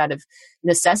that do it out of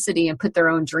necessity and put their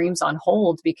own dreams on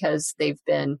hold because they've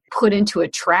been put into a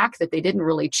track that they didn't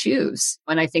really choose?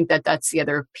 And I think that that's the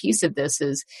other piece of this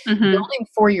is building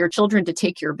for your children to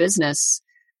take your business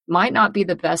might not be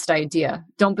the best idea.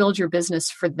 Don't build your business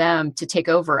for them to take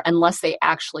over unless they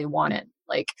actually want it.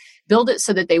 Like build it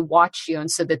so that they watch you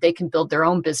and so that they can build their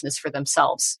own business for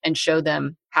themselves and show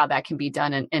them how that can be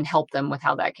done and help them with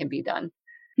how that can be done.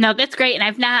 No, that's great.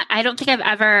 And I don't think I've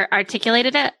ever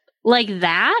articulated it like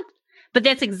that, but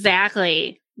that's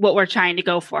exactly what we're trying to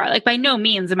go for. Like by no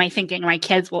means am I thinking my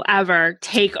kids will ever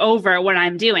take over what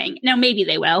I'm doing. Now, maybe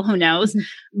they will, who knows?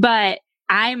 But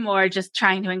I'm more just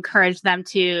trying to encourage them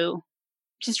to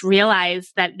just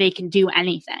realize that they can do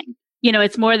anything.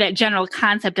 It's more that general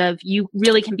concept of you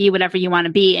really can be whatever you want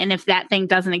to be. And if that thing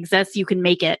doesn't exist, you can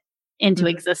make it into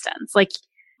existence. Like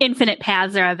infinite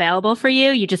paths are available for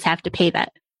you. You just have to pave it.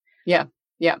 Yeah.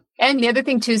 Yeah. And the other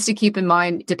thing too is to keep in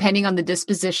mind, depending on the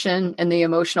disposition and the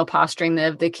emotional posturing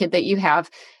of the kid that you have,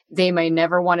 they may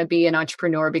never want to be an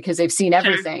entrepreneur because they've seen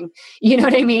everything. You know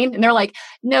what I mean? And they're like,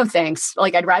 no, thanks.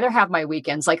 Like, I'd rather have my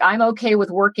weekends. Like, I'm okay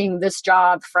with working this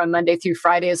job from Monday through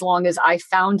Friday as long as I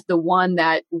found the one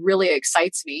that really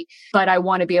excites me. But I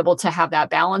want to be able to have that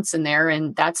balance in there.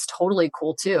 And that's totally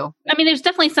cool too. I mean, there's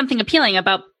definitely something appealing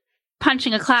about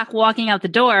punching a clock, walking out the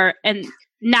door and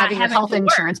not having your health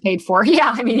insurance paid for.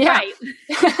 Yeah. I mean, yeah. Right.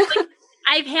 Like,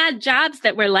 I've had jobs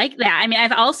that were like that. I mean,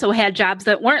 I've also had jobs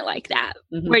that weren't like that,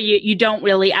 where you don't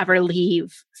really ever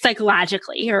leave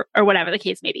psychologically or whatever the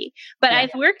case may be. But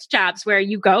I've worked jobs where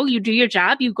you go, you do your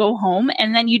job, you go home,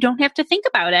 and then you don't have to think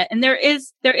about it. And there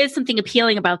is something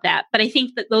appealing about that. But I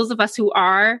think that those of us who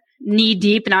are knee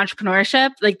deep in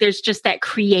entrepreneurship, like there's just that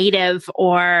creative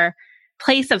or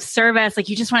place of service, like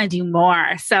you just want to do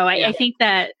more. So I think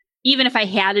that even if I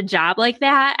had a job like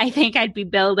that, I think I'd be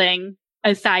building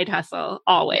a side hustle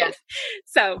always. Yeah.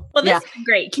 So, well, this is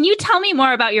great. Can you tell me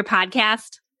more about your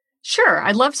podcast? Sure.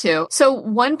 I'd love to. So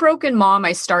One Broken Mom,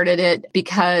 I started it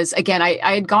because, again, I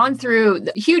had gone through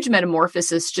the huge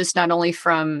metamorphosis, just not only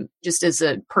from just as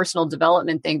a personal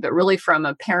development thing, but really from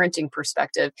a parenting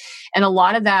perspective. And a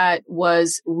lot of that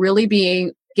was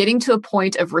really getting to a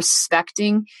point of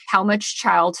respecting how much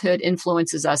childhood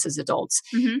influences us as adults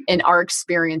and our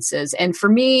experiences. And for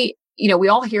me, we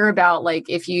all hear about like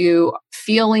if you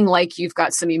feeling like you've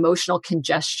got some emotional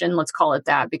congestion, let's call it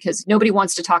that, because nobody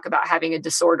wants to talk about having a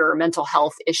disorder or mental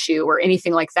health issue or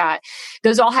anything like that.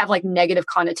 Those all have like negative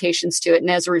connotations to it.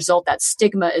 And as a result, that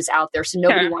stigma is out there. So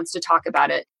nobody wants to talk about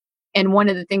it. And one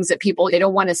of the things that they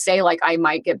don't want to say, like, I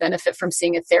might get benefit from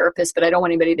seeing a therapist, but I don't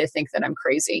want anybody to think that I'm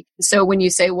crazy. So when you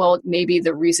say, well, maybe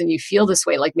the reason you feel this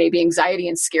way, like maybe anxiety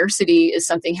and scarcity is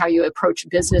something how you approach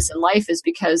business and life is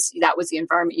because that was the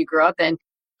environment you grew up in.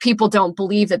 People don't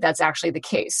believe that that's actually the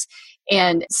case.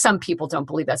 And some people don't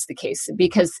believe that's the case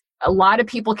because a lot of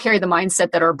people carry the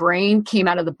mindset that our brain came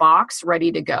out of the box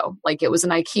ready to go. Like it was an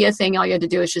IKEA thing. All you had to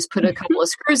do is just put a couple of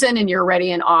screws in and you're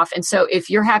ready and off. And so if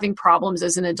you're having problems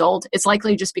as an adult, it's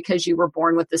likely just because you were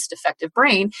born with this defective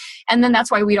brain. And then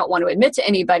that's why we don't want to admit to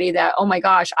anybody that, oh my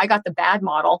gosh, I got the bad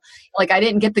model. Like I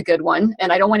didn't get the good one.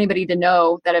 And I don't want anybody to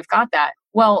know that I've got that.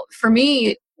 Well, for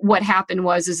me, what happened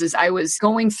was I was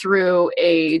going through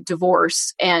a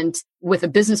divorce and with a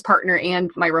business partner and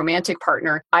my romantic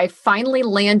partner, I finally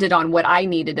landed on what I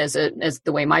needed as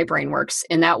the way my brain works.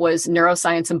 And that was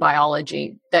neuroscience and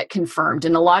biology that confirmed.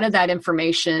 And a lot of that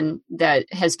information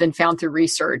that has been found through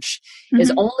research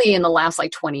is only in the last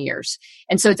like 20 years.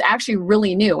 And so it's actually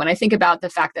really new. When I think about the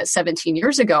fact that 17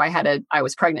 years ago, I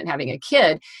was pregnant having a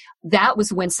kid, that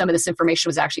was when some of this information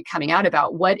was actually coming out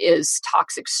about what is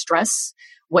toxic stress.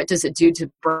 What does it do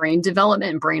to brain development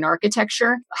and brain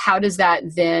architecture? How does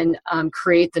that then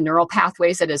create the neural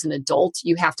pathways that as an adult,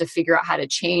 you have to figure out how to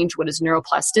change? What is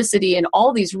neuroplasticity and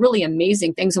all these really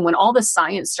amazing things. And when all the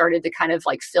science started to kind of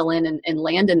like fill in and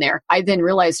land in there, I then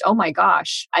realized, oh my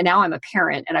gosh, now I'm a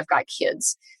parent and I've got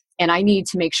kids. And I need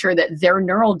to make sure that their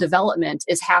neural development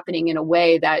is happening in a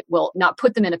way that will not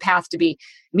put them in a path to be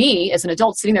me as an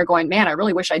adult sitting there going, man, I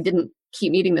really wish I didn't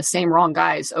keep meeting the same wrong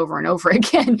guys over and over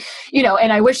again,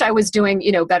 and I wish I was doing,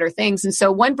 better things. And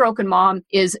so One Broken Mom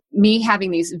is me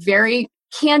having these very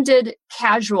candid,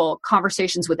 casual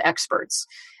conversations with experts.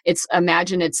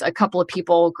 Imagine it's a couple of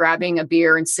people grabbing a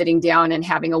beer and sitting down and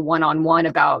having a one-on-one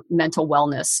about mental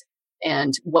wellness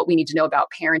and what we need to know about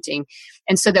parenting.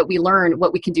 And so that we learn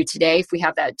what we can do today. If we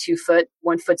have that 2 foot,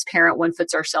 1 foot's parent, 1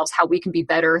 foot's ourselves, how we can be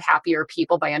better, happier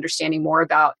people by understanding more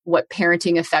about what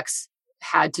parenting effects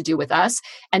had to do with us.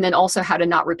 And then also how to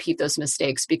not repeat those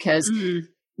mistakes, because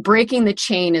breaking the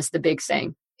chain is the big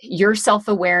thing. Your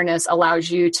self-awareness allows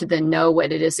you to then know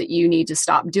what it is that you need to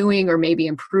stop doing or maybe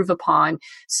improve upon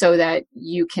so that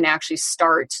you can actually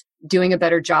start doing a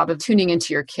better job of tuning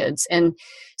into your kids. And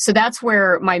so that's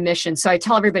where my mission. So I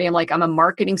tell everybody, I'm a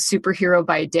marketing superhero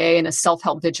by day and a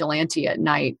self-help vigilante at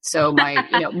night. So my,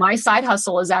 my side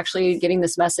hustle is actually getting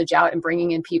this message out and bringing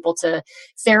in people to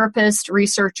therapists,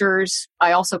 researchers.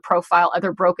 I also profile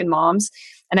other broken moms.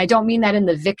 And I don't mean that in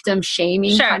the victim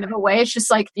shaming kind of a way. It's just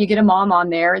like you get a mom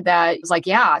on there that is like,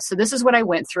 yeah, so this is what I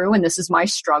went through and this is my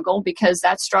struggle, because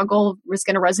that struggle is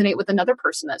going to resonate with another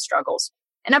person that struggles.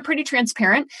 And I'm pretty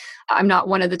transparent. I'm not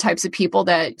one of the types of people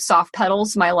that soft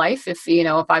pedals my life. If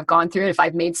I've gone through it, if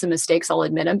I've made some mistakes, I'll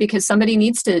admit them, because somebody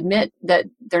needs to admit that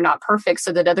they're not perfect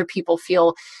so that other people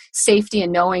feel safety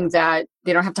in knowing that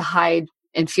they don't have to hide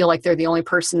and feel like they're the only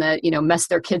person that, messed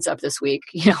their kids up this week.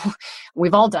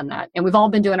 We've all done that and we've all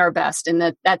been doing our best.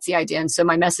 And that's the idea. And so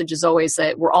my message is always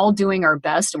that we're all doing our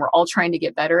best and we're all trying to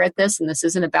get better at this. And this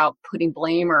isn't about putting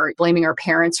blame or blaming our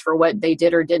parents for what they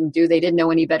did or didn't do. They didn't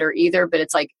know any better either. But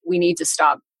it's like, we need to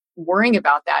stop worrying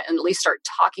about that and at least start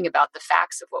talking about the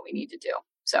facts of what we need to do.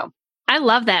 So I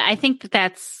love that. I think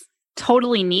that's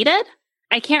totally needed.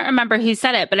 I can't remember who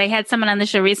said it, but I had someone on the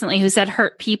show recently who said,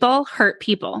 hurt people hurt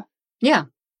people. Yeah,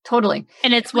 totally.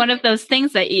 And it's one of those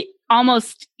things that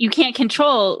you can't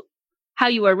control how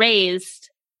you were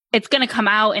raised. It's going to come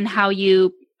out in how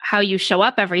you show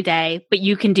up every day, but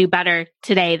you can do better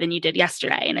today than you did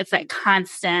yesterday. And it's that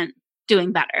constant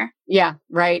doing better. Yeah,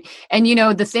 right. And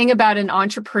the thing about an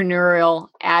entrepreneurial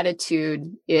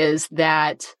attitude is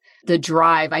that the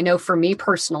drive, I know for me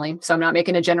personally, so I'm not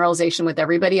making a generalization with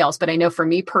everybody else, but I know for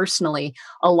me personally,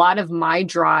 a lot of my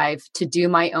drive to do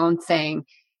my own thing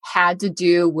had to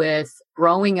do with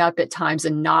growing up at times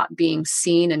and not being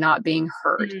seen and not being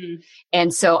heard. Mm-hmm.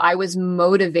 And so I was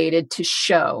motivated to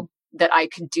show that I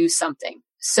could do something.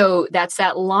 So that's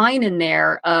that line in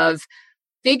there of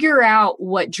figure out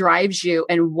what drives you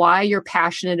and why you're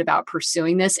passionate about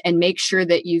pursuing this, and make sure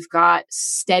that you've got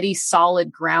steady,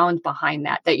 solid ground behind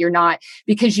that you're not,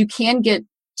 because you can get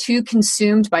too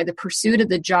consumed by the pursuit of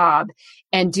the job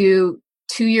and do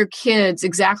to your kids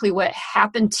exactly what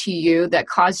happened to you that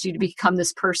caused you to become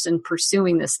this person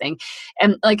pursuing this thing.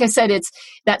 And like I said, it's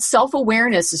that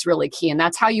self-awareness is really key. And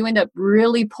that's how you end up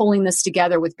really pulling this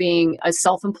together with being a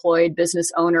self-employed business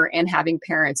owner and having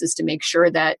parents, is to make sure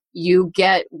that you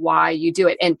get why you do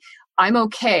it. And I'm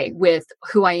okay with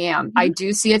who I am. Mm-hmm. I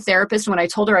do see a therapist. When I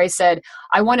told her, I said,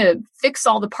 I want to fix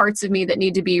all the parts of me that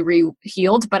need to be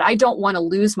healed, but I don't want to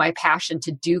lose my passion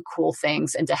to do cool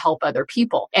things and to help other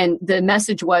people. And the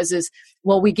message was,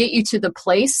 well, we get you to the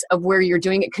place of where you're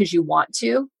doing it because you want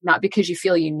to, not because you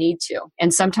feel you need to.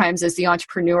 And sometimes as the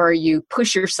entrepreneur, you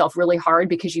push yourself really hard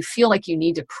because you feel like you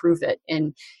need to prove it.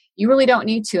 And you really don't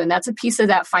need to. And that's a piece of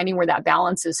that, finding where that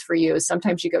balance is for you. Is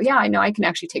sometimes you go, yeah, I know I can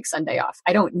actually take Sunday off.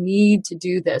 I don't need to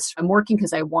do this. I'm working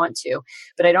because I want to,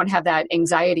 but I don't have that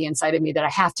anxiety inside of me that I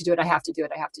have to do it. I have to do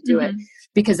it. I have to do it,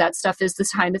 because that stuff is the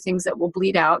kind of things that will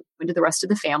bleed out into the rest of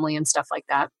the family and stuff like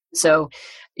that. So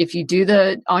if you do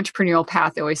the entrepreneurial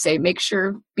path, I always say, make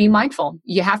sure, be mindful.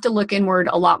 You have to look inward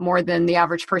a lot more than the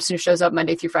average person who shows up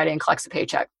Monday through Friday and collects a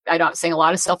paycheck. I'm not saying a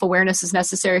lot of self-awareness is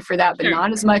necessary for that, but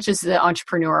not as much as the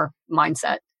entrepreneur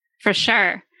mindset. For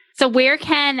sure. So where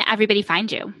can everybody find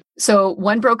you? So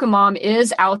One Broken Mom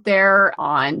is out there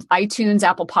on iTunes,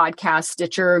 Apple Podcasts,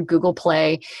 Stitcher, Google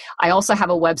Play. I also have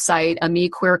a website,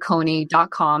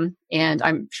 amiquiriconi.com, and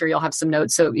I'm sure you'll have some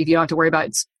notes. So if you don't have to worry about it,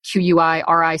 it's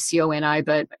QUIRICONI,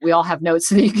 but we all have notes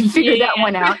so that you can figure that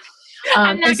one out.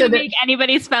 I'm not going to make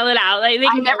anybody spell it out. I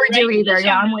never do either.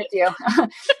 Yeah, I'm with you.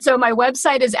 So my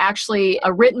website is actually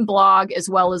a written blog as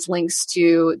well as links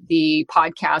to the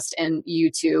podcast and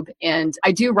YouTube. And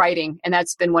I do writing, and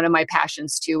that's been one of my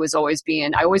passions too, I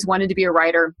always wanted to be a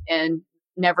writer and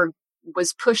never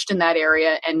was pushed in that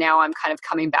area, and now I'm kind of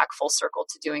coming back full circle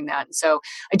to doing that. And so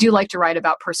I do like to write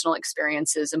about personal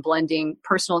experiences and blending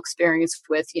personal experience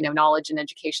with, knowledge and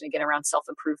education, again, around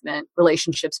self-improvement,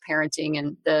 relationships, parenting,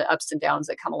 and the ups and downs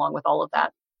that come along with all of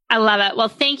that. I love it. Well,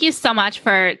 thank you so much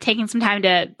for taking some time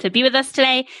to be with us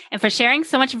today and for sharing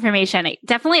so much information.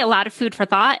 Definitely a lot of food for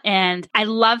thought. And I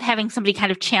love having somebody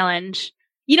kind of challenge.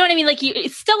 You know what I mean? Like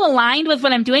it's still aligned with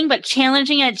what I'm doing, but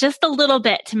challenging it just a little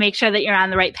bit to make sure that you're on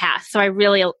the right path. So I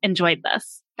really enjoyed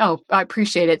this. Oh, I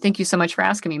appreciate it. Thank you so much for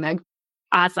asking me, Meg.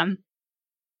 Awesome.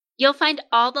 You'll find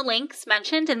all the links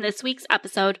mentioned in this week's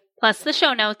episode, plus the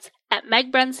show notes at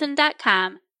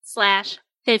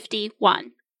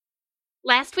megbrunson.com/51.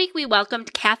 Last week, we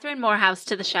welcomed Catherine Morehouse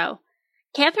to the show.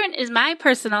 Catherine is my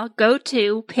personal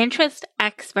go-to Pinterest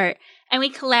expert, and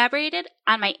we collaborated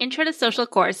on my Intro to Social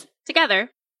course together,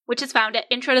 which is found at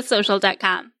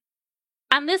introdosocial.com.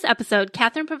 On this episode,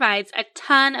 Catherine provides a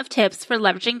ton of tips for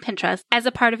leveraging Pinterest as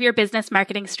a part of your business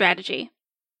marketing strategy.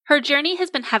 Her journey has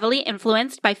been heavily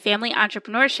influenced by family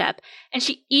entrepreneurship, and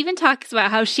she even talks about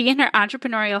how she and her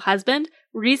entrepreneurial husband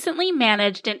recently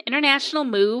managed an international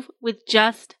move with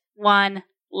just one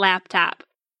laptop.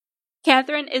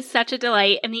 Catherine is such a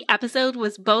delight, and the episode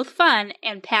was both fun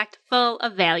and packed full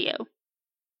of value.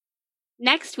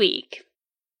 Next week,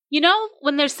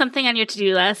 when there's something on your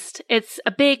to-do list, it's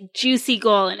a big, juicy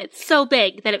goal, and it's so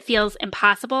big that it feels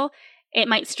impossible. It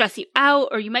might stress you out,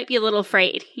 or you might be a little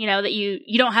afraid, that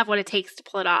you don't have what it takes to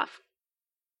pull it off.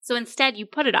 So instead, you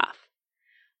put it off.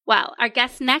 Well, our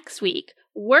guest next week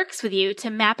works with you to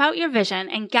map out your vision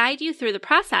and guide you through the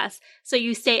process so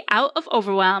you stay out of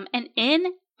overwhelm and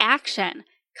in action,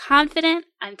 confident,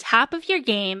 on top of your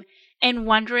game, and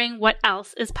wondering what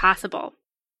else is possible.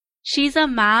 She's a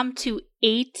mom to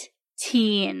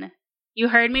 18. You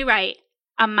heard me right.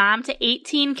 A mom to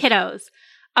 18 kiddos,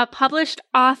 a published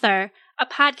author, a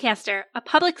podcaster, a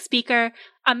public speaker,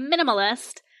 a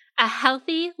minimalist, a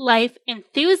healthy life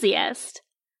enthusiast,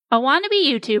 a wannabe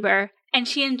YouTuber, and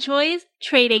she enjoys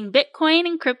trading Bitcoin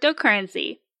and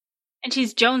cryptocurrency. And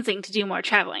she's jonesing to do more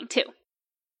traveling, too.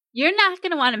 You're not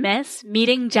going to want to miss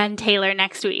meeting Jen Taylor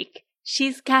next week.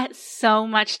 She's got so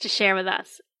much to share with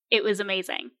us. It was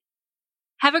amazing.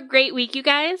 Have a great week, you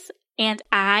guys, and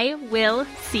I will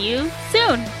see you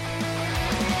soon.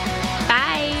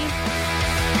 Bye.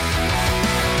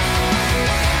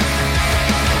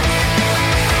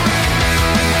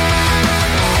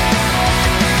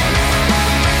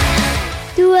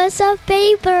 Do us a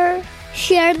favor.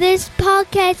 Share this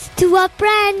podcast to a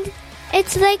friend.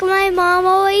 It's like my mom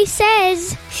always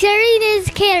says, sharing is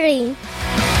caring.